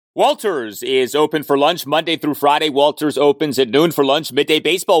Walters is open for lunch Monday through Friday. Walters opens at noon for lunch, midday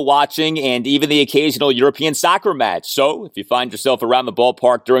baseball watching, and even the occasional European soccer match. So if you find yourself around the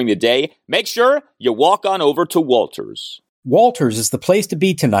ballpark during the day, make sure you walk on over to Walters. Walters is the place to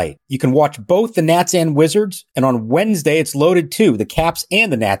be tonight. You can watch both the Nats and Wizards, and on Wednesday it's loaded too. The Caps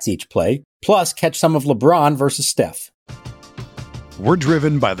and the Nats each play. Plus, catch some of LeBron versus Steph. We're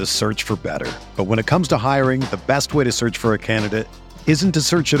driven by the search for better. But when it comes to hiring, the best way to search for a candidate isn't to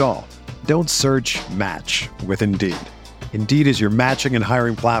search at all. Don't search, match with Indeed. Indeed is your matching and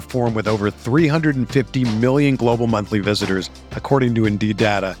hiring platform with over 350 million global monthly visitors, according to Indeed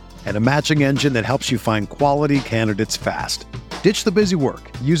data, and a matching engine that helps you find quality candidates fast. Ditch the busy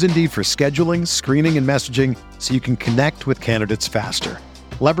work. Use Indeed for scheduling, screening, and messaging so you can connect with candidates faster.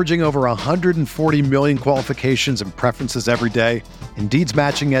 Leveraging over 140 million qualifications and preferences every day, Indeed's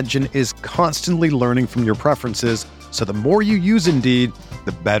matching engine is constantly learning from your preferences, so the more you use Indeed,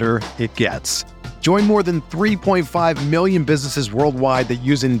 the better it gets. Join more than 3.5 million businesses worldwide that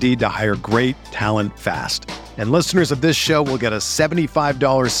use Indeed to hire great talent fast. And listeners of this show will get a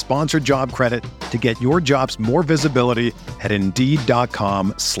 $75 sponsored job credit to get your jobs more visibility at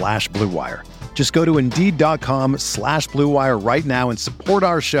Indeed.com/Blue Wire. Just go to Indeed.com/Blue Wire right now and support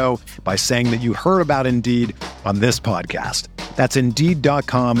our show by saying that you heard about Indeed on this podcast. That's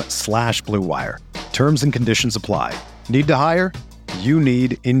Indeed.com/Blue Wire. Terms and conditions apply. Need to hire? You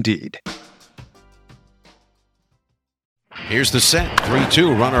need Indeed. Here's the set.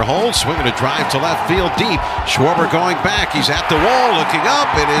 3-2. Runner holds. Swinging a drive to left field deep. Schwarber going back. He's at the wall. Looking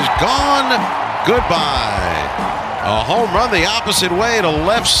up. It is gone. Goodbye. A home run the opposite way to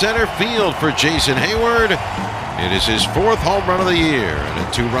left center field for Jason Heyward. It is his fourth home run of the year and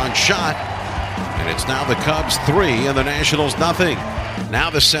a two-run shot. And it's now the Cubs 3 and the Nationals nothing. Now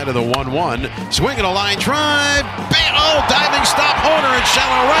the set of the 1-1. Swinging a line drive. Bam! Oh, diving stop. Hoerner in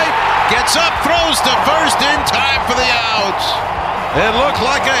shallow right. Gets up, throws to first in time for the out. It looked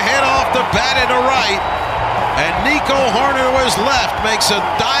like a hit off the bat into right. And Nico Hoerner was left. Makes a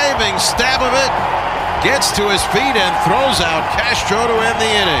diving stab of it. Gets to his feet and throws out Castro to end the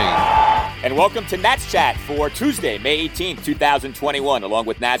inning. And welcome to Nats Chat for Tuesday, May 18th, 2021, along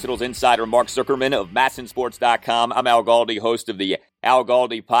with Nationals insider Mark Zuckerman of MASNsports.com. I'm Al Galdi, host of the Al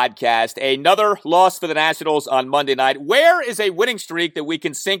Galdi podcast. Another loss for the Nationals on Monday night. Where is a winning streak that we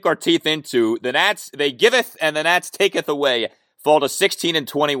can sink our teeth into? The Nats, they giveth and the Nats taketh away. Fall to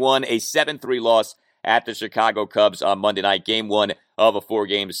 16-21, a 7-3 loss at the Chicago Cubs on Monday night, game one of a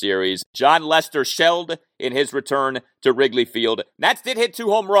 4-game series. Jon Lester shelled in his return to Wrigley Field. Nats did hit 2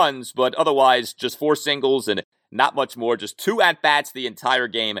 home runs, but otherwise just 4 singles and not much more. Just 2 at-bats the entire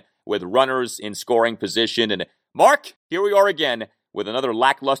game with runners in scoring position. And Mark, here we are again with another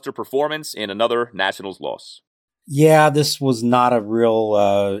lackluster performance in another Nationals loss. Yeah, this was not a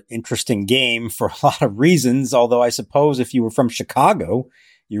real interesting game for a lot of reasons, although I suppose if you were from Chicago,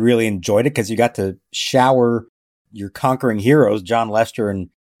 you really enjoyed it because you got to shower your conquering heroes, Jon Lester and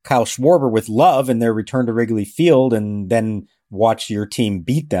Kyle Schwarber, with love in their return to Wrigley Field and then watch your team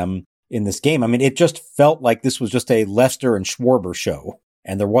beat them in this game. I mean, it just felt like this was just a Lester and Schwarber show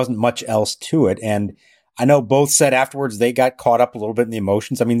and there wasn't much else to it. And I know both said afterwards they got caught up a little bit in the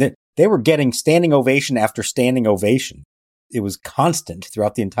emotions. I mean, they were getting standing ovation after standing ovation. It was constant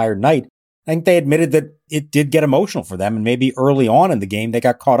throughout the entire night. I think they admitted that it did get emotional for them, and maybe early on in the game, they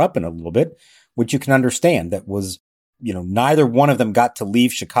got caught up in it a little bit, which you can understand. That was, neither one of them got to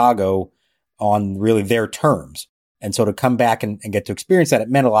leave Chicago on really their terms. And so to come back and get to experience that,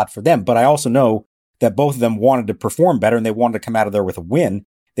 it meant a lot for them. But I also know that both of them wanted to perform better and they wanted to come out of there with a win.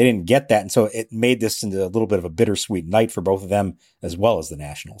 They didn't get that. And so it made this into a little bit of a bittersweet night for both of them as well as the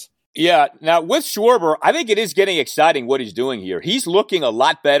Nationals. Yeah, now with Schwarber, I think it is getting exciting what he's doing here. He's looking a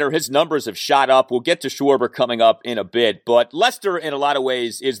lot better. His numbers have shot up. We'll get to Schwarber coming up in a bit, but Lester in a lot of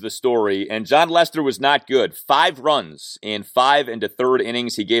ways is the story, and Jon Lester was not good. 5 runs in 5 and a third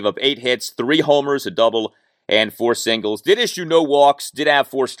innings. He gave up 8 hits, 3 homers, a double, and 4 singles. Did issue no walks, did have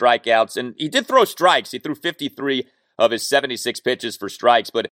 4 strikeouts, and he did throw strikes. He threw 53 of his 76 pitches for strikes,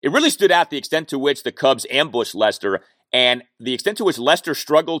 but it really stood out the extent to which the Cubs ambushed Lester and the extent to which Lester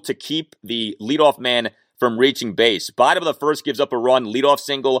struggled to keep the leadoff man from reaching base. Bottom of the first gives up a run, leadoff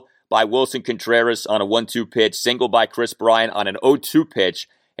single by Wilson Contreras on a 1-2 pitch, single by Chris Bryant on an 0-2 pitch,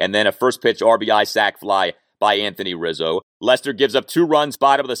 and then a first pitch RBI sac fly by Anthony Rizzo. Lester gives up 2 runs,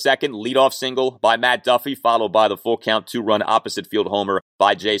 bottom of the second, leadoff single by Matt Duffy, followed by the full count 2-run opposite field homer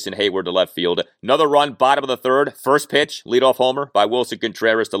by Jason Heyward to left field. Another run, bottom of the third, first pitch, leadoff homer by Wilson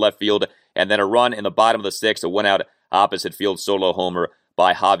Contreras to left field, and then a run in the bottom of the 6th, a 1-out opposite field solo homer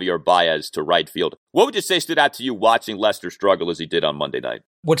by Javier Baez to right field. What would you say stood out to you watching Lester struggle as he did on Monday night?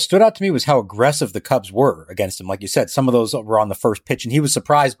 What stood out to me was how aggressive the Cubs were against him. Like you said, some of those were on the first pitch, and he was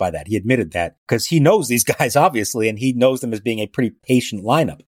surprised by that. He admitted that because he knows these guys, obviously, and he knows them as being a pretty patient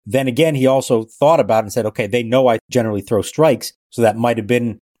lineup. Then again, he also thought about it and said, okay, they know I generally throw strikes, so that might have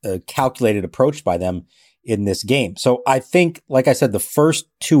been a calculated approach by them in this game. So I think, like I said, the first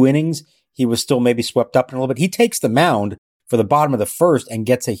 2 innings, he was still maybe swept up in a little bit. He takes the mound for the bottom of the first and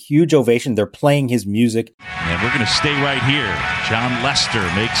gets a huge ovation. They're playing his music. And we're going to stay right here. Jon Lester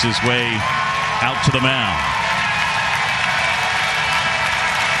makes his way out to the mound.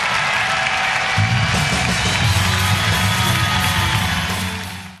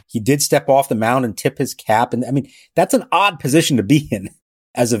 He did step off the mound and tip his cap. And I mean, that's an odd position to be in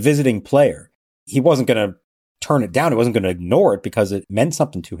as a visiting player. He wasn't going to turn it down. He wasn't going to ignore it because it meant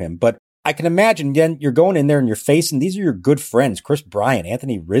something to him. But I can imagine, again, you're going in there and you're facing, these are your good friends, Chris Bryant,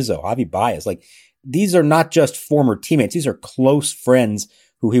 Anthony Rizzo, Javi Baez. Like, these are not just former teammates. These are close friends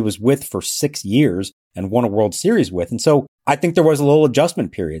who he was with for 6 years and won a World Series with. And so I think there was a little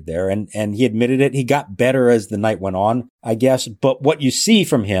adjustment period there, and he admitted it. He got better as the night went on, I guess. But what you see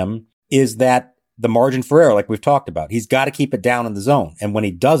from him is that the margin for error, like we've talked about, he's got to keep it down in the zone. And when he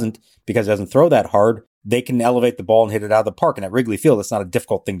doesn't, because he doesn't throw that hard, they can elevate the ball and hit it out of the park. And at Wrigley Field, that's not a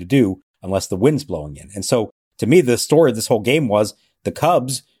difficult thing to do unless the wind's blowing in. And so to me, the story of this whole game was the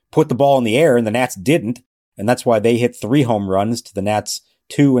Cubs put the ball in the air and the Nats didn't. And that's why they hit 3 home runs to the Nats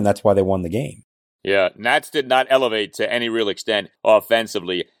 2, and that's why they won the game. Yeah, Nats did not elevate to any real extent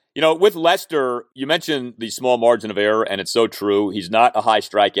offensively. You know, with Lester, you mentioned the small margin of error, and it's so true. He's not a high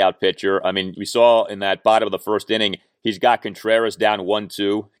strikeout pitcher. I mean, we saw in that bottom of the first inning, he's got Contreras down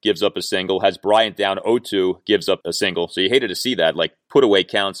 1-2, gives up a single, has Bryant down 0-2, gives up a single. So you hated to see that, like put away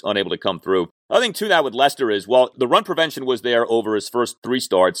counts, unable to come through. Other thing to that with Lester is, well, the run prevention was there over his first 3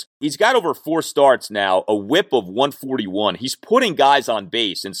 starts. He's got over 4 starts now, a whip of 141. He's putting guys on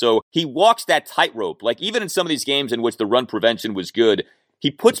base, and so he walks that tightrope. Like, even in some of these games in which the run prevention was good, he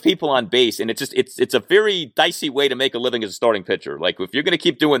puts people on base, and it's a very dicey way to make a living as a starting pitcher. Like, if you're going to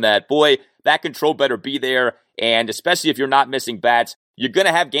keep doing that, boy, that control better be there, and especially if you're not missing bats, you're going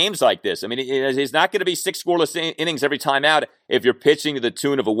to have games like this. I mean, it's not going to be 6 scoreless innings every time out if you're pitching to the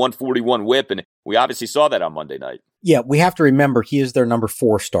tune of a 141 whip, and we obviously saw that on Monday night. Yeah, we have to remember he is their number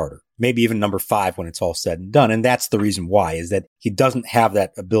 4 starter, maybe even number 5 when it's all said and done. And that's the reason why, is that he doesn't have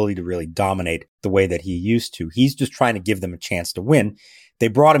that ability to really dominate the way that he used to. He's just trying to give them a chance to win. They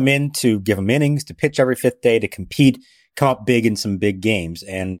brought him in to give him innings, to pitch every 5th day, to compete, come up big in some big games.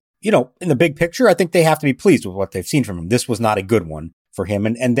 And, you know, in the big picture, I think they have to be pleased with what they've seen from him. This was not a good one for him.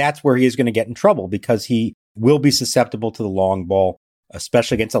 And that's where he is going to get in trouble, because he will be susceptible to the long ball,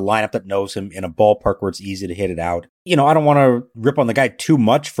 especially against a lineup that knows him, in a ballpark where it's easy to hit it out. You know, I don't want to rip on the guy too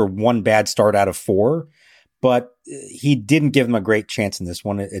much for 1 bad start out of 4, but he didn't give him a great chance in this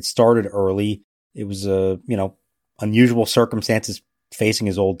one. It started early. It was, unusual circumstances facing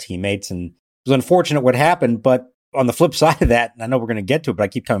his old teammates, and it was unfortunate what happened. But on the flip side of that, and I know we're going to get to it, but I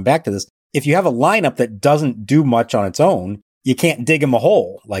keep coming back to this, if you have a lineup that doesn't do much on its own, you can't dig him a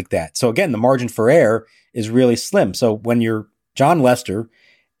hole like that. So again, the margin for error is really slim. So when you're Jon Lester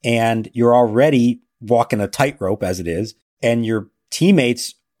and you're already walking a tightrope as it is, and your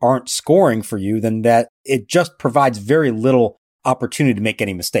teammates aren't scoring for you, then that it just provides very little opportunity to make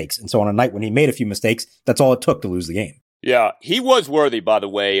any mistakes. And so on a night when he made a few mistakes, that's all it took to lose the game. Yeah, he was worthy, by the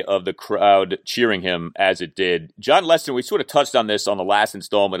way, of the crowd cheering him as it did. Jon Lester, we sort of touched on this on the last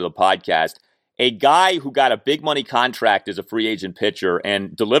installment of the podcast. A guy who got a big money contract as a free agent pitcher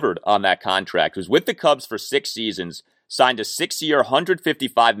and delivered on that contract, was with the Cubs for 6 seasons, signed a 6-year,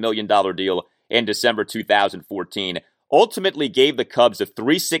 $155 million deal in December 2014, ultimately gave the Cubs a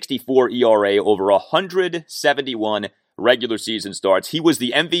 .364 ERA over 171 regular season starts. He was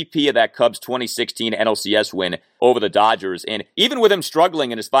the MVP of that Cubs 2016 NLCS win over the Dodgers. And even with him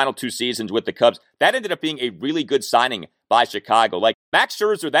struggling in his final 2 seasons with the Cubs, that ended up being a really good signing by Chicago. Like Max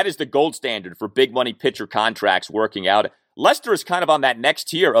Scherzer, that is the gold standard for big money pitcher contracts working out. Lester is kind of on that next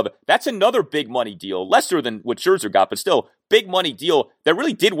tier of, that's another big money deal, lesser than what Scherzer got, but still big money deal that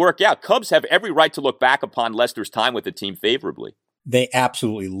really did work out. Cubs have every right to look back upon Lester's time with the team favorably. They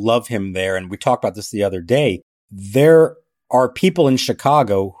absolutely love him there. And we talked about this the other day. There are people in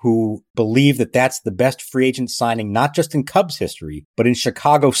Chicago who believe that that's the best free agent signing, not just in Cubs history, but in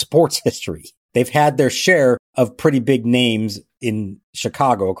Chicago sports history. They've had their share of pretty big names in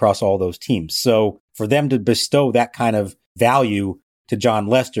Chicago across all those teams. So for them to bestow that kind of value to Jon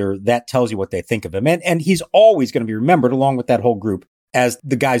Lester, that tells you what they think of him. And he's always going to be remembered, along with that whole group, as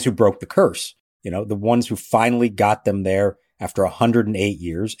the guys who broke the curse, you know, the ones who finally got them there after 108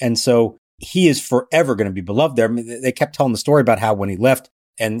 years. And so he is forever going to be beloved there. I mean, they kept telling the story about how when he left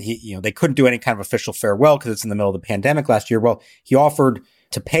and they couldn't do any kind of official farewell because it's in the middle of the pandemic last year. Well, he offered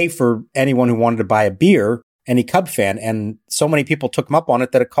to pay for anyone who wanted to buy a beer, any Cub fan. And so many people took him up on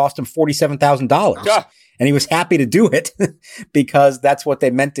it that it cost him $47,000. Yeah. And he was happy to do it because that's what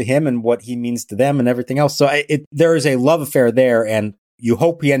they meant to him and what he means to them and everything else. So there is a love affair there. And you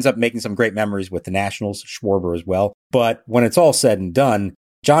hope he ends up making some great memories with the Nationals, Schwarber as well. But when it's all said and done,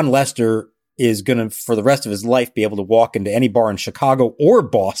 Jon Lester is going to, for the rest of his life, be able to walk into any bar in Chicago or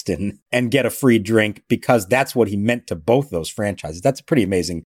Boston and get a free drink because that's what he meant to both those franchises. That's a pretty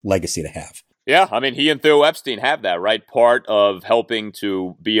amazing legacy to have. Yeah, I mean, he and Theo Epstein have that, right? Part of helping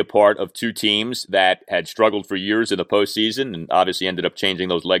to be a part of two teams that had struggled for years in the postseason and obviously ended up changing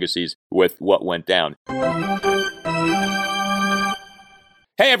those legacies with what went down.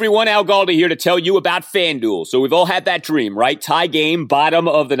 Hey everyone, Al Galdi here to tell you about FanDuel. So we've all had that dream, right? Tie game, bottom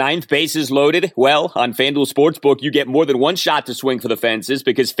of the ninth, bases loaded. Well, on FanDuel Sportsbook, you get more than one shot to swing for the fences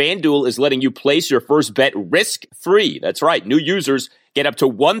because FanDuel is letting you place your first bet risk-free. That's right. New users get up to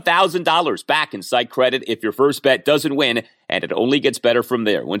 $1,000 back in site credit if your first bet doesn't win, and it only gets better from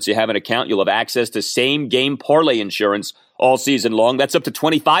there. Once you have an account, you'll have access to same-game parlay insurance all season long. That's up to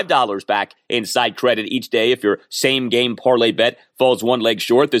 $25 back in site credit each day if your same-game parlay bet falls one leg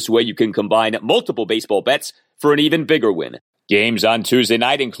short. This way you can combine multiple baseball bets for an even bigger win. Games on Tuesday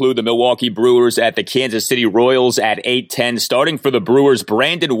night include the Milwaukee Brewers at the Kansas City Royals at 8:10. Starting for the Brewers,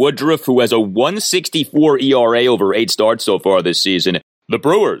 Brandon Woodruff, who has a 1.64 ERA over 8 starts so far this season. The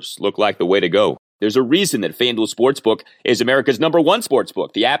Brewers look like the way to go. There's a reason that FanDuel Sportsbook is America's #1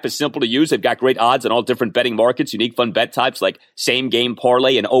 sportsbook. The app is simple to use. They've got great odds on all different betting markets, unique fun bet types like same-game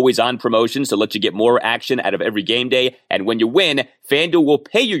parlay and always-on promotions to let you get more action out of every game day. And when you win, FanDuel will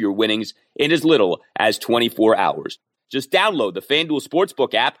pay you your winnings in as little as 24 hours. Just download the FanDuel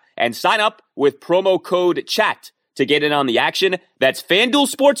Sportsbook app and sign up with promo code CHAT to get in on the action. That's FanDuel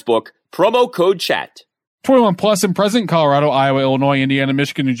Sportsbook, promo code CHAT. 21 plus and present in Colorado, Iowa, Illinois, Indiana,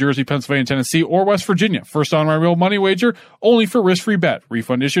 Michigan, New Jersey, Pennsylvania, Tennessee, or West Virginia. First on my real money wager, only for risk-free bet.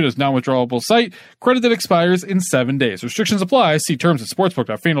 Refund issued as non-withdrawable site. Credit that expires in 7 days. Restrictions apply. See terms at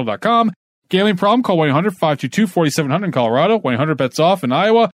sportsbook.fanduel.com. Gambling problem? Call 1-800-522-4700 in Colorado, 1-800-BETS-OFF in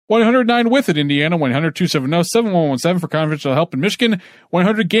Iowa, 1-800-9-WITH in Indiana, 1-800-270-7117 for confidential help in Michigan,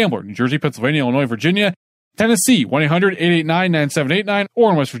 1-800-GAMBLER, New Jersey, Pennsylvania, Illinois, Virginia, Tennessee, 1-800-889-9789,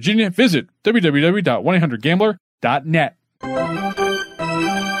 or in West Virginia, visit www.1800gambler.net.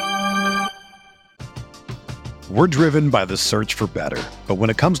 We're driven by the search for better. But when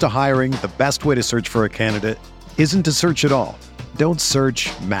it comes to hiring, the best way to search for a candidate isn't to search at all. Don't search,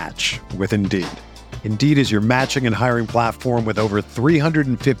 match with Indeed. Indeed is your matching and hiring platform with over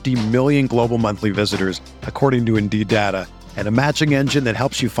 350 million global monthly visitors, according to Indeed data, and a matching engine that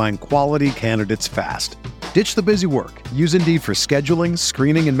helps you find quality candidates fast. Ditch the busy work. Use Indeed for scheduling,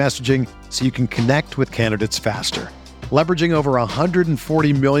 screening, and messaging so you can connect with candidates faster. Leveraging over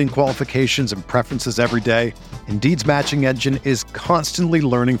 140 million qualifications and preferences every day, Indeed's matching engine is constantly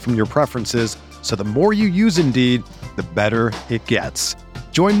learning from your preferences, so the more you use Indeed, the better it gets.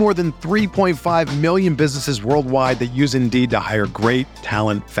 Join more than 3.5 million businesses worldwide that use Indeed to hire great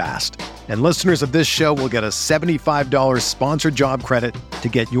talent fast. And listeners of this show will get a $75 sponsored job credit to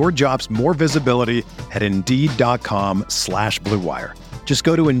get your jobs more visibility at Indeed.com/Blue Wire. Just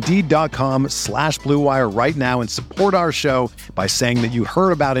go to Indeed.com/Blue Wire right now and support our show by saying that you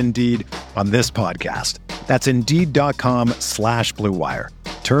heard about Indeed on this podcast. That's Indeed.com/Blue Wire.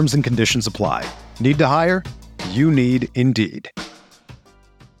 Terms and conditions apply. Need to hire? You need Indeed.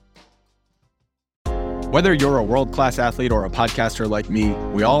 Whether you're a world-class athlete or a podcaster like me,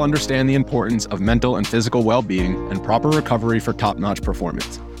 we all understand the importance of mental and physical well-being and proper recovery for top-notch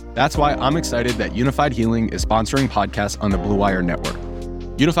performance. That's why I'm excited that Unified Healing is sponsoring podcasts on the Blue Wire Network.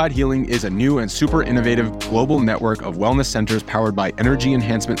 Unified Healing is a new and super innovative global network of wellness centers powered by Energy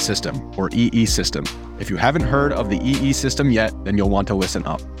Enhancement System, or EE System. If you haven't heard of the EE System yet, then you'll want to listen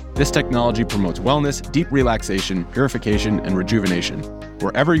up. This technology promotes wellness, deep relaxation, purification, and rejuvenation.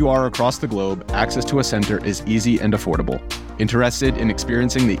 Wherever you are across the globe, access to a center is easy and affordable. Interested in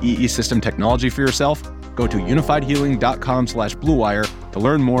experiencing the EE System technology for yourself? Go to unifiedhealing.com/Blue Wire to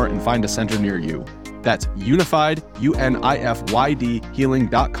learn more and find a center near you. That's unified, UNIFYD,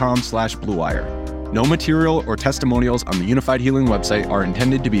 healing.com/Blue Wire. No material or testimonials on the Unified Healing website are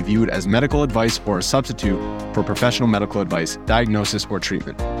intended to be viewed as medical advice or a substitute for professional medical advice, diagnosis, or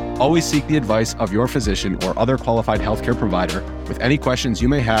treatment. Always seek the advice of your physician or other qualified healthcare provider with any questions you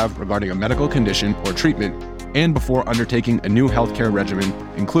may have regarding a medical condition or treatment and before undertaking a new healthcare regimen,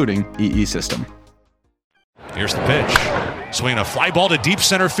 including EE System. Here's the pitch. Swinging a fly ball to deep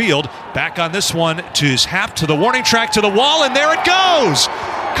center field. Back on this one to his half, to the warning track, to the wall, and there it goes!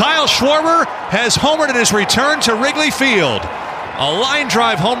 Kyle Schwarber has homered in his return to Wrigley Field. A line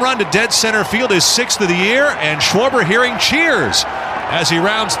drive home run to dead center field, his 6th of the year, and Schwarber hearing cheers as he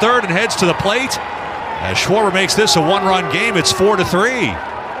rounds third and heads to the plate. As Schwarber makes this a one-run game, it's 4-3.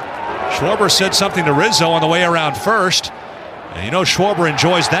 Schwarber said something to Rizzo on the way around first, and you know Schwarber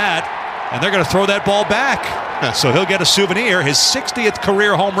enjoys that, and they're going to throw that ball back. So he'll get a souvenir. His 60th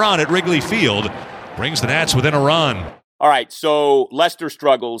career home run at Wrigley Field brings the Nats within a run. All right, so Lester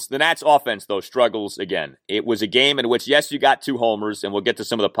struggles. The Nats offense, though, struggles again. It was a game in which, yes, you got 2 homers, and we'll get to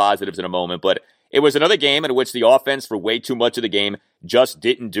some of the positives in a moment, but it was another game in which the offense, for way too much of the game, just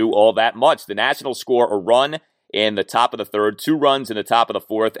didn't do all that much. The Nationals score a run in the top of the third, 2 runs in the top of the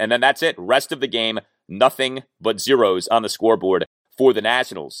fourth, and then that's it. Rest of the game, nothing but zeros on the scoreboard for the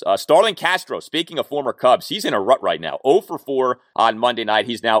Nationals. Starlin Castro, speaking of former Cubs, he's in a rut right now. 0 for 4 on Monday night.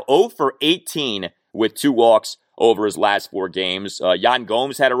 He's now 0 for 18 with 2 walks over his last 4 games. Yan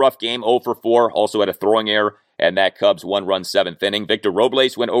Gomes had a rough game, 0 for 4, also had a throwing error, and that Cubs 1-run 7th inning. Victor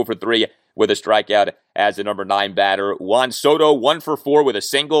Robles went 0 for 3 with a strikeout as the number 9 batter. Juan Soto 1 for 4 with a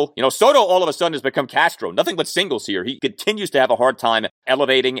single. You know, Soto all of a sudden has become Castro. Nothing but singles here. He continues to have a hard time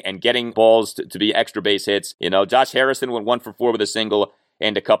elevating and getting balls to be extra base hits. You know, Josh Harrison went 1 for 4 with a single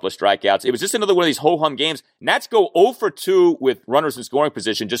and a couple of strikeouts. It was just another one of these ho-hum games. Nats go 0 for 2 with runners in scoring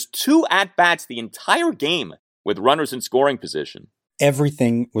position. Just 2 at-bats the entire game with runners in scoring position.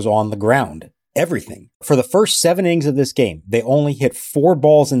 Everything was on the ground. Everything. For the first 7 innings of this game, they only hit 4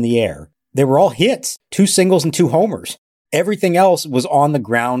 balls in the air. They were all hits, 2 singles and 2 homers. Everything else was on the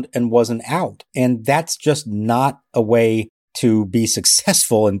ground and wasn't out. And that's just not a way to be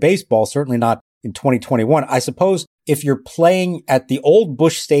successful in baseball, certainly not in 2021. I suppose if you're playing at the old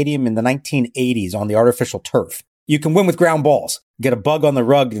Busch Stadium in the 1980s on the artificial turf, you can win with ground balls, get a bug on the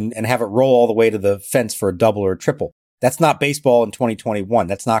rug and have it roll all the way to the fence for a double or a triple. That's not baseball in 2021.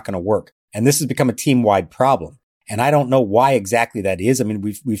 That's not going to work. And this has become a team-wide problem. And I don't know why exactly that is. I mean,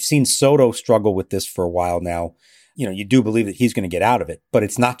 we've seen Soto struggle with this for a while now. You know, you do believe that he's going to get out of it, but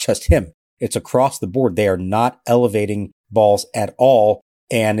it's not just him. It's across the board. They are not elevating balls at all,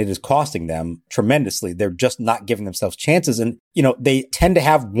 and it is costing them tremendously. They're just not giving themselves chances. And, you know, they tend to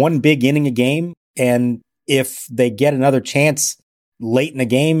have one big inning a game, and if they get another chance late in the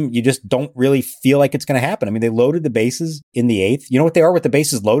game, you just don't really feel like it's going to happen. I mean, they loaded the bases in the 8th. You know what they are with the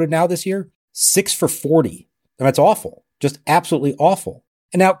bases loaded now this year? 6 for 40. And that's awful. Just absolutely awful.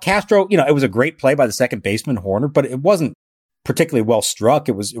 And now Castro, you know, it was a great play by the second baseman, Horner, but it wasn't particularly well struck.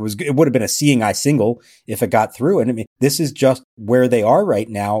 It would have been a seeing eye single if it got through. And I mean, this is just where they are right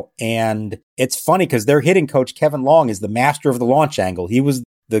now. And it's funny because their hitting coach, Kevin Long, is the master of the launch angle. He was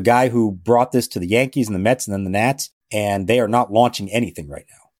the guy who brought this to the Yankees and the Mets and then the Nats, and they are not launching anything right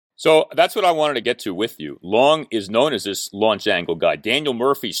now. So that's what I wanted to get to with you. Long is known as this launch angle guy. Daniel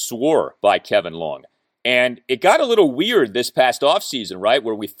Murphy swore by Kevin Long. And it got a little weird this past offseason, right,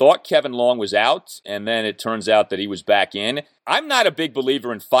 where we thought Kevin Long was out, and then it turns out that he was back in. I'm not a big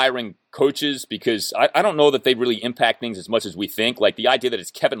believer in firing coaches because I don't know that they really impact things as much as we think. Like the idea that it's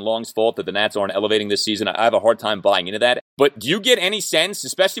Kevin Long's fault that the Nats aren't elevating this season, I have a hard time buying into that. But do you get any sense,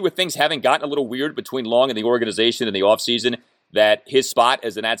 especially with things having gotten a little weird between Long and the organization in the offseason, that his spot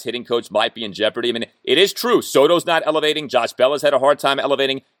as the Nats hitting coach might be in jeopardy? I mean, it is true. Soto's not elevating. Josh Bella's had a hard time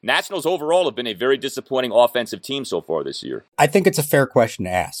elevating. Nationals overall have been a very disappointing offensive team so far this year. I think it's a fair question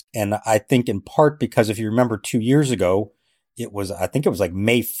to ask. And I think in part because if you remember 2 years ago, I think it was like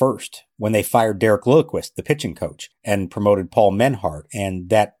May 1st when they fired Derek Lilliquist, the pitching coach, and promoted Paul Menhart. And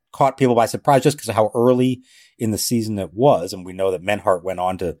that caught people by surprise just because of how early in the season it was. And we know that Menhart went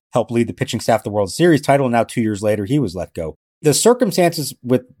on to help lead the pitching staff to the World Series title. And now 2 years later, he was let go. The circumstances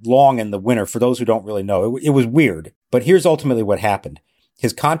with Long and the winter, for those who don't really know, it was weird. But here's ultimately what happened.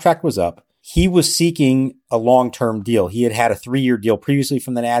 His contract was up. He was seeking a long-term deal. He had had a 3-year deal previously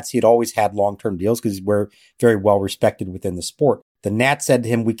from the Nats. He had always had long-term deals because we're very well respected within the sport. The Nats said to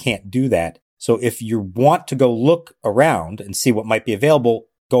him, we can't do that. So if you want to go look around and see what might be available,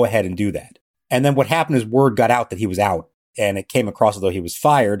 go ahead and do that. And then what happened is word got out that he was out, and it came across as though he was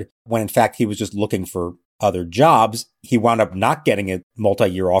fired when in fact he was just looking for other jobs. He wound up not getting a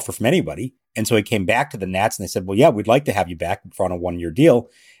multi-year offer from anybody. And so he came back to the Nats and they said, well, yeah, we'd like to have you back on a 1-year deal.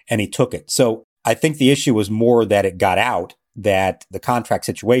 And he took it. So I think the issue was more that it got out, that the contract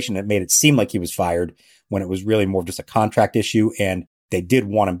situation, it made it seem like he was fired when it was really more just a contract issue. And they did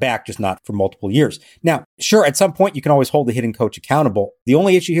want him back, just not for multiple years. Now, sure, at some point you can always hold the hitting coach accountable. The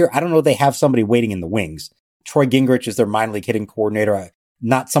only issue here, I don't know if they have somebody waiting in the wings. Troy Gingrich is their minor league hitting coordinator.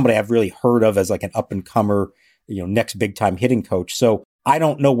 Not somebody I've really heard of as like an up-and-comer next big time hitting coach. So I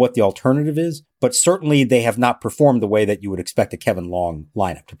don't know what the alternative is, but certainly they have not performed the way that you would expect a Kevin Long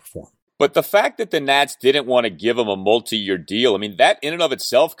lineup to perform. But the fact that the Nats didn't want to give him a multi-year deal, I mean, that in and of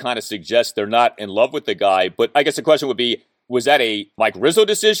itself kind of suggests they're not in love with the guy. But I guess the question would be, was that a Mike Rizzo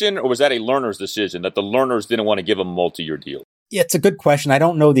decision or was that a Lerner's decision that the Lerners didn't want to give him a multi-year deal? Yeah, it's a good question. I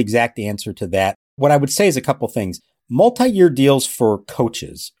don't know the exact answer to that. What I would say is a couple things. Multi-year deals for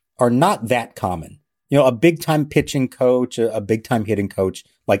coaches are not that common. A big-time pitching coach, a big-time hitting coach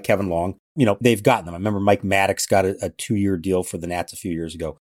like Kevin Long, they've gotten them. I remember Mike Maddox got a 2-year deal for the Nats a few years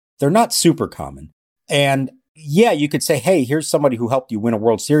ago. They're not super common. And yeah, you could say, hey, here's somebody who helped you win a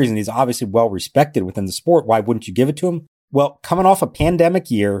World Series and he's obviously well respected within the sport. Why wouldn't you give it to him? Well, coming off a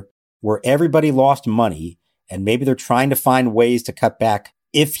pandemic year where everybody lost money and maybe they're trying to find ways to cut back.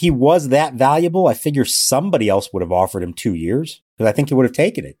 If he was that valuable, I figure somebody else would have offered him 2 years because I think he would have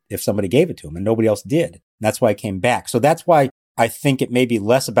taken it if somebody gave it to him and nobody else did. And that's why I came back. So that's why I think it may be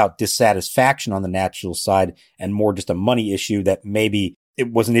less about dissatisfaction on the Nationals side and more just a money issue that maybe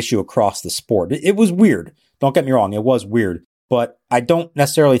it was an issue across the sport. It was weird. Don't get me wrong. It was weird, but I don't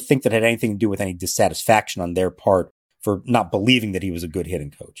necessarily think that had anything to do with any dissatisfaction on their part for not believing that he was a good hitting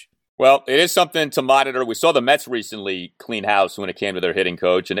coach. Well, it is something to monitor. We saw the Mets recently clean house when it came to their hitting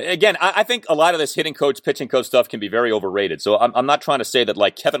coach. And again, I think a lot of this hitting coach, pitching coach stuff can be very overrated. So I'm not trying to say that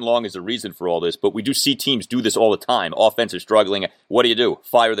like Kevin Long is the reason for all this, but we do see teams do this all the time. Offense is struggling. What do?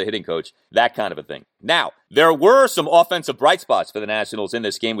 Fire the hitting coach. That kind of a thing. Now, there were some offensive bright spots for the Nationals in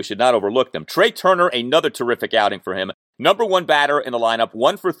this game. We should not overlook them. Trey Turner, another terrific outing for him. Number one batter in the lineup,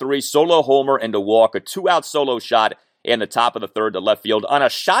 1 for 3, solo homer and a walk, a 2-out solo shot in the top of the third to left field on a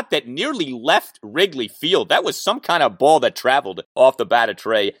shot that nearly left Wrigley Field. That was some kind of ball that traveled off the bat of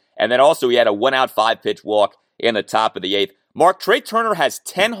Trey. And then also he had a 1-out 5-pitch walk in the top of the 8th. Mark, Trey Turner has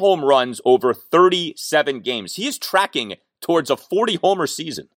 10 home runs over 37 games. He is tracking towards a 40-homer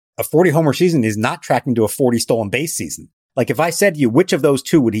season. A 40-homer season is not tracking to a 40 stolen base season. Like if I said to you, which of those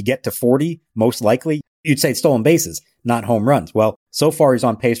two would he get to 40 most likely? You'd say stolen bases, not home runs. Well, so far he's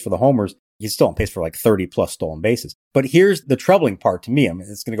on pace for the homers. He's still on pace for like 30 plus stolen bases. But here's the troubling part to me. I mean,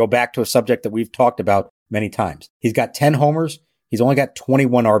 it's going to go back to a subject that we've talked about many times. He's got 10 homers. He's only got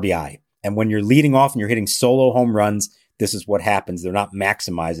 21 RBI. And when you're leading off and you're hitting solo home runs, this is what happens. They're not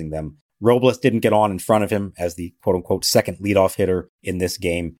maximizing them. Robles didn't get on in front of him as the quote unquote second leadoff hitter in this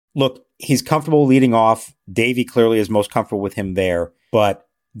game. Look, he's comfortable leading off. Davey clearly is most comfortable with him there, but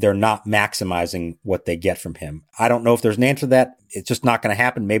they're not maximizing what they get from him. I don't know if there's an answer to that. It's just not going to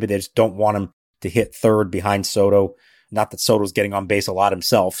happen. Maybe they just don't want him to hit third behind Soto. Not that Soto's getting on base a lot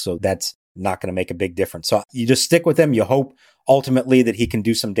himself, so that's not going to make a big difference. So you just stick with him. You hope ultimately that he can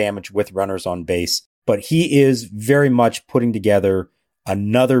do some damage with runners on base. But he is very much putting together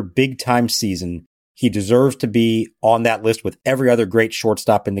another big-time season. He deserves to be on that list with every other great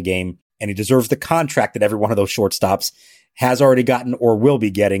shortstop in the game, and he deserves the contract that every one of those shortstops has already gotten or will be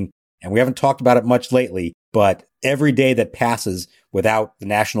getting. And we haven't talked about it much lately, but every day that passes without the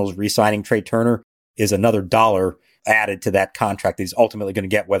Nationals re-signing Trey Turner is another dollar added to that contract that he's ultimately going to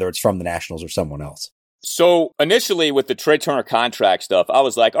get, whether it's from the Nationals or someone else. So initially with the Trey Turner contract stuff, I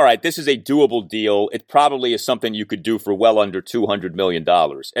was like, all right, this is a doable deal. It probably is something you could do for well under $200 million.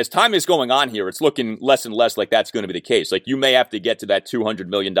 As time is going on here, it's looking less and less like that's going to be the case. Like you may have to get to that $200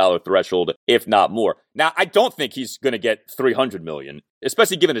 million threshold, if not more. Now, I don't think he's going to get $300 million,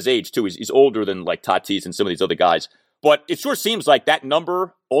 especially given his age too. He's older than like Tatis and some of these other guys. But it sure seems like that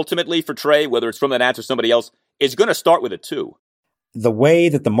number ultimately for Trey, whether it's from the Nats or somebody else, is going to start with a 2. The way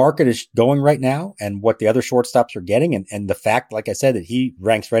that the market is going right now and what the other shortstops are getting and the fact, like I said, that he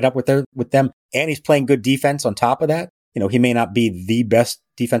ranks right up with them and he's playing good defense on top of that. He may not be the best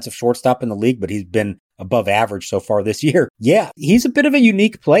defensive shortstop in the league, but he's been above average so far this year. Yeah, he's a bit of a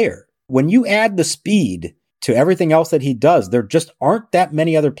unique player. When you add the speed to everything else that he does, there just aren't that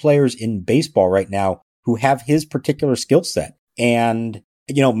many other players in baseball right now who have his particular skill set. And,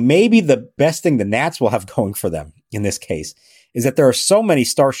 maybe the best thing the Nats will have going for them in this case is that there are so many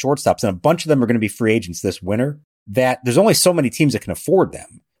star shortstops, and a bunch of them are going to be free agents this winter, that there's only so many teams that can afford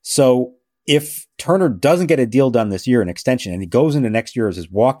them. So if Turner doesn't get a deal done this year, an extension, and he goes into next year as his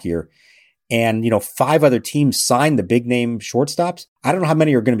walk year, and 5 other teams sign the big name shortstops, I don't know how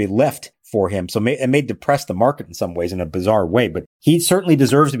many are going to be left for him. So it may depress the market in some ways in a bizarre way, but he certainly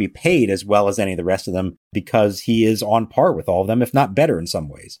deserves to be paid as well as any of the rest of them because he is on par with all of them, if not better in some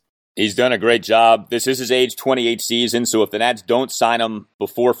ways. He's done a great job. This is his age 28 season, so if the Nats don't sign him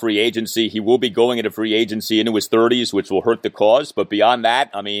before free agency, he will be going into free agency into his 30s, which will hurt the cause. But beyond that,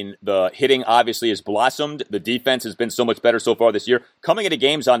 I mean, the hitting obviously has blossomed. The defense has been so much better so far this year. Coming into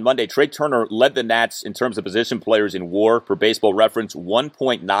games on Monday, Trey Turner led the Nats in terms of position players in WAR, per Baseball Reference,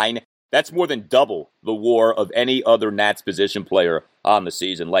 1.9. That's more than double the WAR of any other Nats position player on the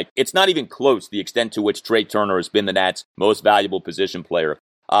season. Like, it's not even close, the extent to which Trey Turner has been the Nats' most valuable position player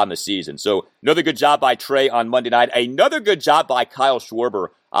on the season. So another good job by Trey on Monday night. Another good job by Kyle Schwarber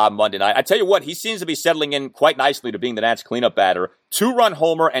on Monday night. I tell you what, he seems to be settling in quite nicely to being the Nats cleanup batter. 2-run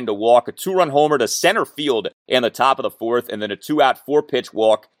homer and a walk, a 2-run homer to center field in the top of the 4th, and then a 2-out 4-pitch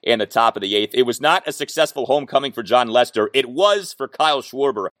walk in the top of the 8th. It was not a successful homecoming for Jon Lester. It was for Kyle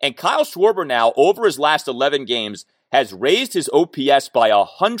Schwarber. And Kyle Schwarber now, over his last 11 games, has raised his OPS by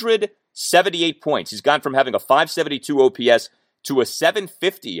 178 points. He's gone from having a 572 OPS to a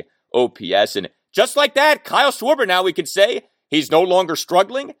 750 OPS. And just like that, Kyle Schwarber now, we can say, he's no longer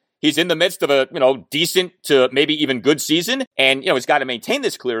struggling. He's in the midst of a, decent to maybe even good season. And, he's got to maintain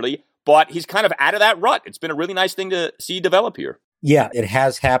this clearly, but he's kind of out of that rut. It's been a really nice thing to see develop here. Yeah, it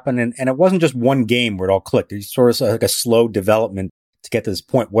has happened. And it wasn't just one game where it all clicked. It's sort of like a slow development to get to this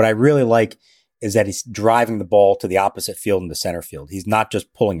point. What I really like is that he's driving the ball to the opposite field into center field. He's not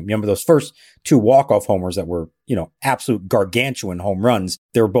just pulling. Remember those first 2 walk-off homers that were, absolute gargantuan home runs?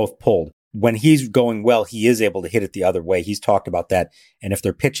 They were both pulled. When he's going well, he is able to hit it the other way. He's talked about that. And if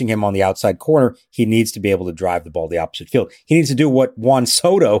they're pitching him on the outside corner, he needs to be able to drive the ball to the opposite field. He needs to do what Juan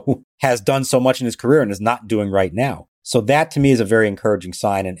Soto has done so much in his career and is not doing right now. So that to me is a very encouraging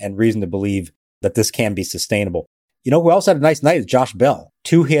sign and reason to believe that this can be sustainable. You know who else had a nice night is Josh Bell.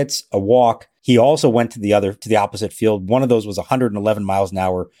 2 hits, a walk. He also went to the opposite field. One of those was 111 miles an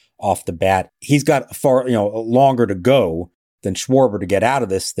hour off the bat. He's got far, longer to go than Schwarber to get out of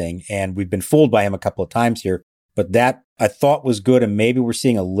this thing. And we've been fooled by him a couple of times here, but that I thought was good. And maybe we're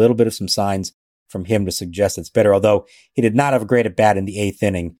seeing a little bit of some signs from him to suggest it's better. Although he did not have a great at bat in the 8th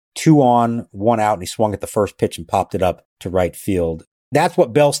inning, 2 on, 1 out, and he swung at the first pitch and popped it up to right field. That's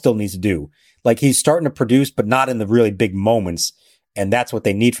what Bell still needs to do. Like, he's starting to produce, but not in the really big moments. And that's what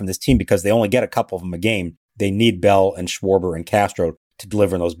they need from this team because they only get a couple of them a game. They need Bell and Schwarber and Castro to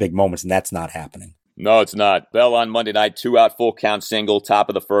deliver in those big moments, and that's not happening. No, it's not. Bell on Monday night, 2-out full count single, top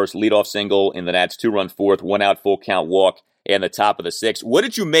of the 1st, leadoff single in the Nats 2-run 4th, 1-out full count walk, and the top of the 6th. What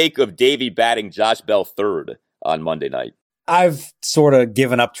did you make of Davey batting Josh Bell 3rd on Monday night? I've sort of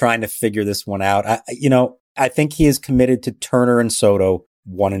given up trying to figure this one out. I think he is committed to Turner and Soto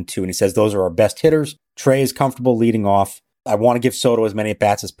 1 and 2, and he says those are our best hitters. Trey is comfortable leading off. I want to give Soto as many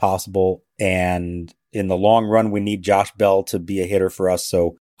at-bats as possible, and in the long run, we need Josh Bell to be a hitter for us,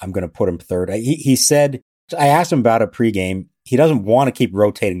 so I'm going to put him 3rd. He said, I asked him about it pregame, he doesn't want to keep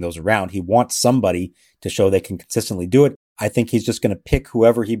rotating those around. He wants somebody to show they can consistently do it. I think he's just going to pick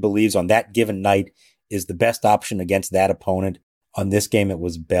whoever he believes on that given night is the best option against that opponent. On this game, it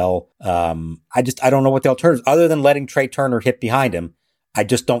was Bell. I don't know what the alternatives, other than letting Trey Turner hit behind him. I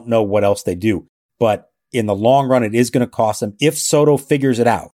just don't know what else they do. But in the long run, it is going to cost him if Soto figures it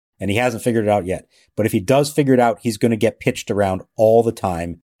out. And he hasn't figured it out yet. But if he does figure it out, he's going to get pitched around all the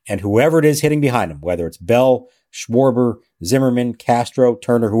time. And whoever it is hitting behind him, whether it's Bell, Schwarber, Zimmerman, Castro,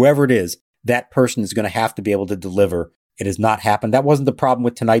 Turner, whoever it is, that person is going to have to be able to deliver. It has not happened. That wasn't the problem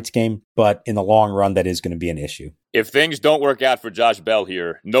with tonight's game, but in the long run, that is going to be an issue. If things don't work out for Josh Bell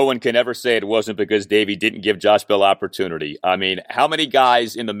here, no one can ever say it wasn't because Davey didn't give Josh Bell opportunity. I mean, how many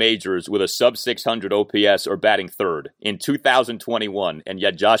guys in the majors with a sub 600 OPS are batting 3rd in 2021, and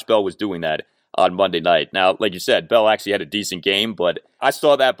yet Josh Bell was doing that on Monday night? Now, like you said, Bell actually had a decent game, but I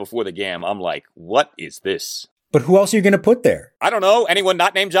saw that before the game. I'm like, what is this? But who else are you going to put there? I don't know. Anyone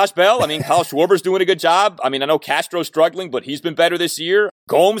not named Josh Bell? I mean, Kyle Schwarber's doing a good job. I mean, I know Castro's struggling, but he's been better this year.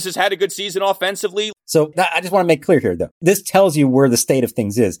 Gomes has had a good season offensively. So I just want to make clear here, though. This tells you where the state of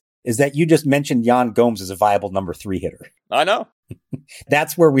things is that you just mentioned Yan Gomes as a viable number 3 hitter. I know.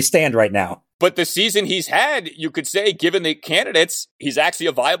 That's where we stand right now. But the season he's had, you could say, given the candidates, he's actually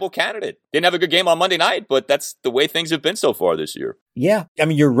a viable candidate. Didn't have a good game on Monday night, but that's the way things have been so far this year. Yeah, I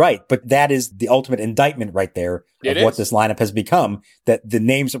mean, you're right. But that is the ultimate indictment right there of what this lineup has become, that the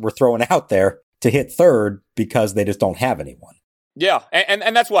names that we're throwing out there to hit 3rd because they just don't have anyone. Yeah,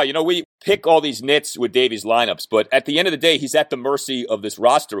 and that's why, we pick all these nits with Davey's lineups, but at the end of the day, he's at the mercy of this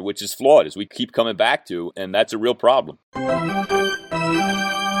roster, which is flawed, as we keep coming back to, and that's a real problem.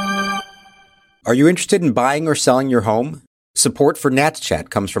 Are you interested in buying or selling your home? Support for Nats Chat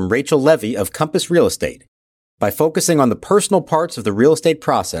comes from Rachel Levy of Compass Real Estate. By focusing on the personal parts of the real estate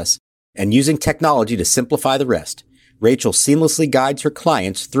process and using technology to simplify the rest, Rachel seamlessly guides her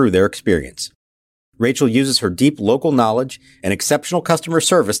clients through their experience. Rachel uses her deep local knowledge and exceptional customer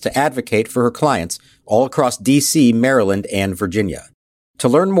service to advocate for her clients all across D.C., Maryland, and Virginia. To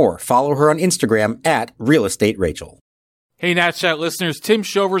learn more, follow her on Instagram at RealEstateRachel. Hey, Nats Chat listeners, Tim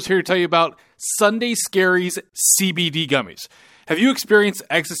Shover's here to tell you about Sunday Scaries CBD gummies. Have you experienced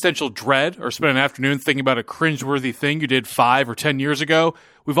existential dread or spent an afternoon thinking about a cringeworthy thing you did 5 or 10 years ago?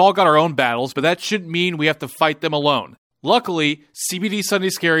 We've all got our own battles, but that shouldn't mean we have to fight them alone. Luckily, CBD Sunday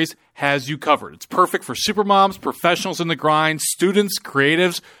Scaries has you covered. It's perfect for supermoms, professionals in the grind, students,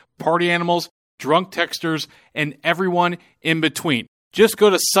 creatives, party animals, drunk texters, and everyone in between. Just go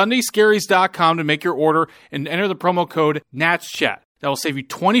to sundayscaries.com to make your order and enter the promo code NATSCHAT. That will save you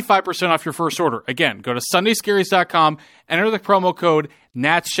 25% off your first order. Again, go to sundayscaries.com, enter the promo code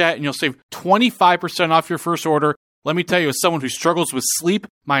NATSCHAT, and you'll save 25% off your first order. Let me tell you, as someone who struggles with sleep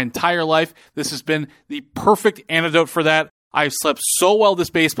my entire life, this has been the perfect antidote for that. I've slept so well this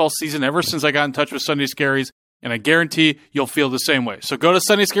baseball season ever since I got in touch with Sunday Scaries, and I guarantee you'll feel the same way. So go to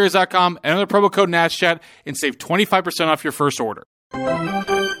sundayscaries.com, enter the promo code NATSCHAT, and save 25% off your first order.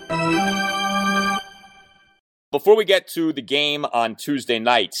 Before we get to the game on Tuesday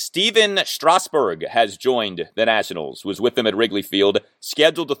night, Stephen Strasburg has joined the Nationals, was with them at Wrigley Field,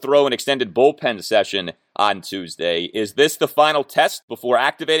 scheduled to throw an extended bullpen session on Tuesday. Is this the final test before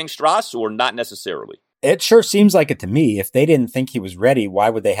activating Stras, or not necessarily? It sure seems like it to me. If they didn't think he was ready, why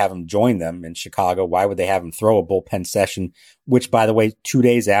would they have him join them in Chicago? Why would they have him throw a bullpen session, which, by the way, 2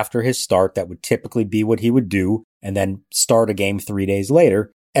 days after his start, that would typically be what he would do, and then start a game 3 days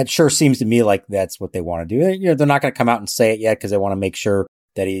later? It sure seems to me like that's what they want to do. They're not going to come out and say it yet because they want to make sure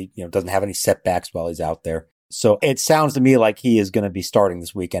that he, doesn't have any setbacks while he's out there. So it sounds to me like he is going to be starting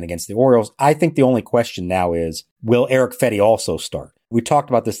this weekend against the Orioles. I think the only question now is, will Erick Fedde also start? We talked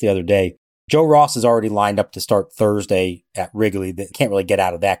about this the other day. Joe Ross is already lined up to start Thursday at Wrigley. They can't really get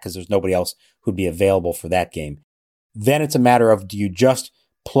out of that because there's nobody else who'd be available for that game. Then it's a matter of, do you just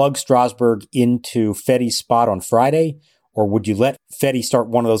plug Strasburg into Fedde's spot on Friday? Or would you let Fedde start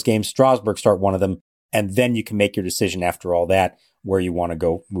one of those games, Strasburg start one of them, and then you can make your decision after all that where you want to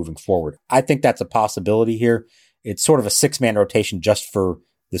go moving forward? I think that's a possibility here. It's sort of a 6-man rotation just for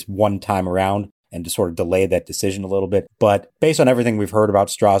this one time around and to sort of delay that decision a little bit. But based on everything we've heard about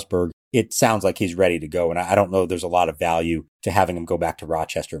Strasburg, it sounds like he's ready to go. And I don't know there's a lot of value to having him go back to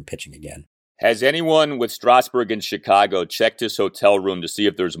Rochester and pitching again. Has anyone with Strasburg in Chicago checked his hotel room to see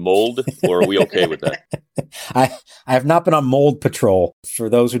if there's mold, or are we okay with that? I have not been on mold patrol. For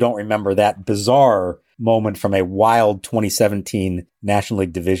those who don't remember that bizarre moment from a wild 2017 National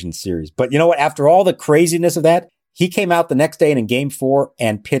League Division Series. But you know what? After all the craziness of that, he came out the next day and in Game 4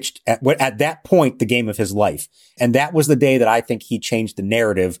 and pitched at that point the game of his life. And that was the day that I think he changed the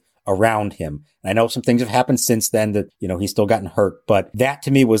narrative around him. I know some things have happened since then that, he's still gotten hurt, but that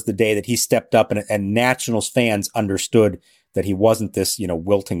to me was the day that he stepped up and Nationals fans understood that he wasn't this,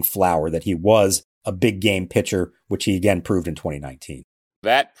 wilting flower, that he was a big game pitcher, which he again proved in 2019.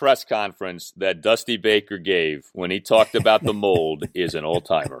 That press conference that Dusty Baker gave when he talked about the mold is an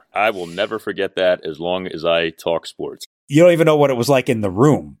all-timer. I will never forget that as long as I talk sports. You don't even know what it was like in the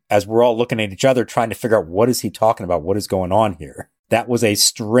room as we're all looking at each other trying to figure out what is he talking about? What is going on here? That was a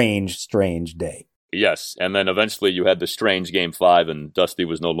strange, strange day. Yes, and then eventually you had the strange Game 5, and Dusty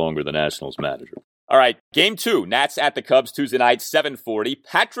was no longer the Nationals manager. All right, Game 2, Nats at the Cubs Tuesday night, 7:40.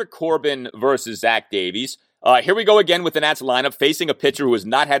 Patrick Corbin versus Zach Davies. Here we go again with the Nats lineup, facing a pitcher who has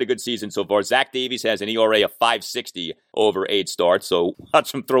not had a good season so far. Zach Davies has an ERA of 5.60 over 8 starts, so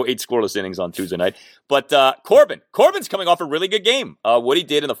watch him throw 8 scoreless innings on Tuesday night. But Corbin's coming off a really good game. What he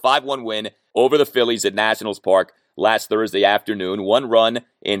did in the 5-1 win over the Phillies at Nationals Park last Thursday afternoon, 1 run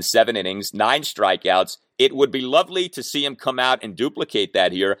in 7 innings, 9 strikeouts. It would be lovely to see him come out and duplicate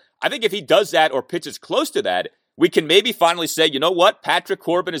that here. I think if he does that or pitches close to that, we can maybe finally say, you know what? Patrick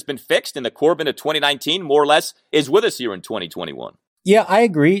Corbin has been fixed, and the Corbin of 2019, more or less, is with us here in 2021. Yeah, I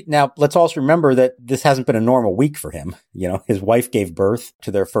agree. Now, let's also remember that this hasn't been a normal week for him. His wife gave birth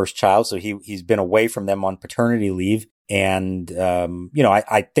to their first child, so he's been away from them on paternity leave. And,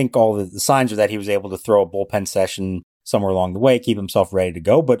 I think all the signs are that he was able to throw a bullpen session somewhere along the way, keep himself ready to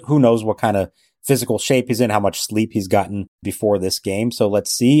go. But who knows what kind of physical shape he's in, how much sleep he's gotten before this game. So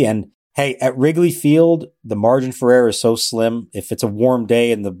let's see. And hey, at Wrigley Field, the margin for error is so slim. If it's a warm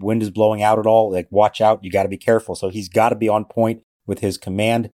day and the wind is blowing out at all, watch out. You got to be careful. So he's got to be on point with his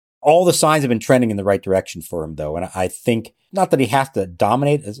command. All the signs have been trending in the right direction for him, though. And I think not that he has to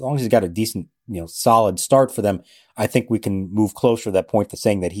dominate, as long as he's got a decent, solid start for them. I think we can move closer to that point to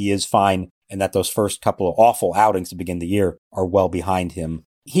saying that he is fine and that those first couple of awful outings to begin the year are well behind him.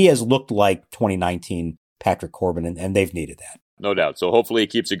 He has looked like 2019 Patrick Corbin, and they've needed that. No doubt. So hopefully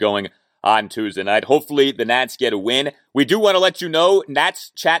it keeps it going on Tuesday night. Hopefully the Nats get a win. We do want to let you know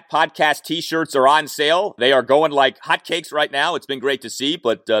Nats Chat Podcast t-shirts are on sale. They are going like hotcakes right now. It's been great to see,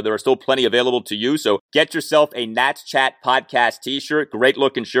 but there are still plenty available to you. So get yourself a Nats Chat Podcast t-shirt. Great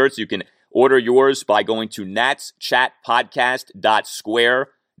looking shirts. You can order yours by going to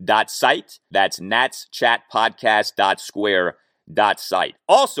natschatpodcast.square.site. That's natschatpodcast.square.site.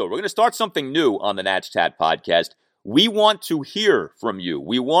 Also, we're going to start something new on the Nats Chat Podcast. We want to hear from you.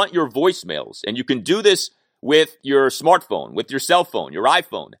 We want your voicemails. And you can do this with your smartphone, with your cell phone, your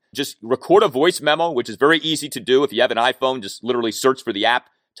iPhone. Just record a voice memo, which is very easy to do. If you have an iPhone, just literally search for the app,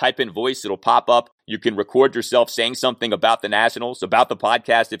 type in voice, it'll pop up. You can record yourself saying something about the Nationals, about the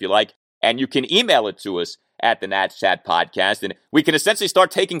podcast if you like. And you can email it to us at the Nats Chat Podcast. And we can essentially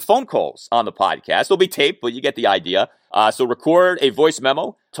start taking phone calls on the podcast. It'll be taped, but you get the idea. So record a voice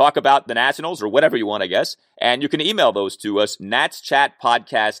memo, talk about the Nationals or whatever you want, I guess. And you can email those to us,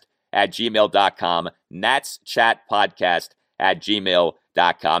 natschatpodcast@gmail.com,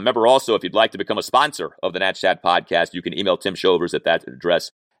 natschatpodcast@gmail.com. Remember also, if you'd like to become a sponsor of the Nats Chat Podcast, you can email Tim Shovers at that address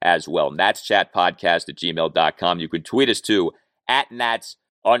as well, natschatpodcast@gmail.com. You can tweet us too,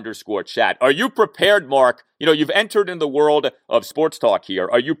 @Nats_chat. Are you prepared, Mark? You know, you've entered in the world of sports talk here.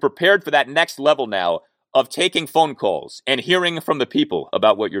 Are you prepared for that next level now of taking phone calls and hearing from the people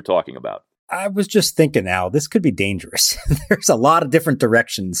about what you're talking about? I was just thinking, Al, this could be dangerous. There's a lot of different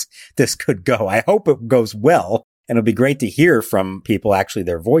directions this could go. I hope it goes well. And it'll be great to hear from people, actually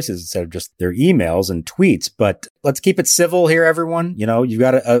their voices instead of just their emails and tweets. But let's keep it civil here, everyone. You know, you've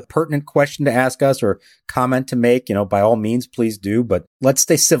got a pertinent question to ask us or comment to make, you know, by all means, please do. But let's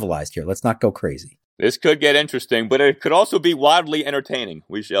stay civilized here. Let's not go crazy. This could get interesting, but it could also be wildly entertaining.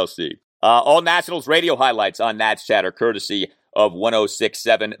 We shall see. All Nationals radio highlights on Nats Chat are courtesy of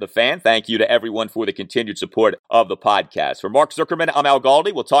 106.7 The Fan. Thank you to everyone for the continued support of the podcast. For Mark Zuckerman, I'm Al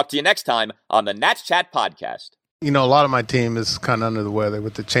Galdi. We'll talk to you next time on the Nats Chat Podcast. You know, a lot of my team is kind of under the weather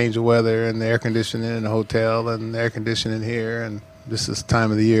with the change of weather and the air conditioning in the hotel and the air conditioning here. And this is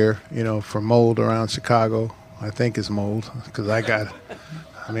time of the year, you know, for mold around Chicago. I think it's mold because I have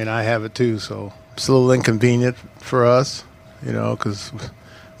it too. So it's a little inconvenient for us, you know, because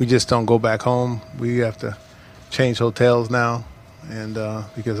we just don't go back home. We have to change hotels now. And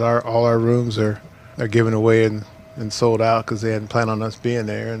because all our rooms are given away and sold out because they hadn't planned on us being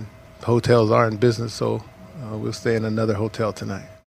there. And hotels are in business, so we'll stay in another hotel tonight.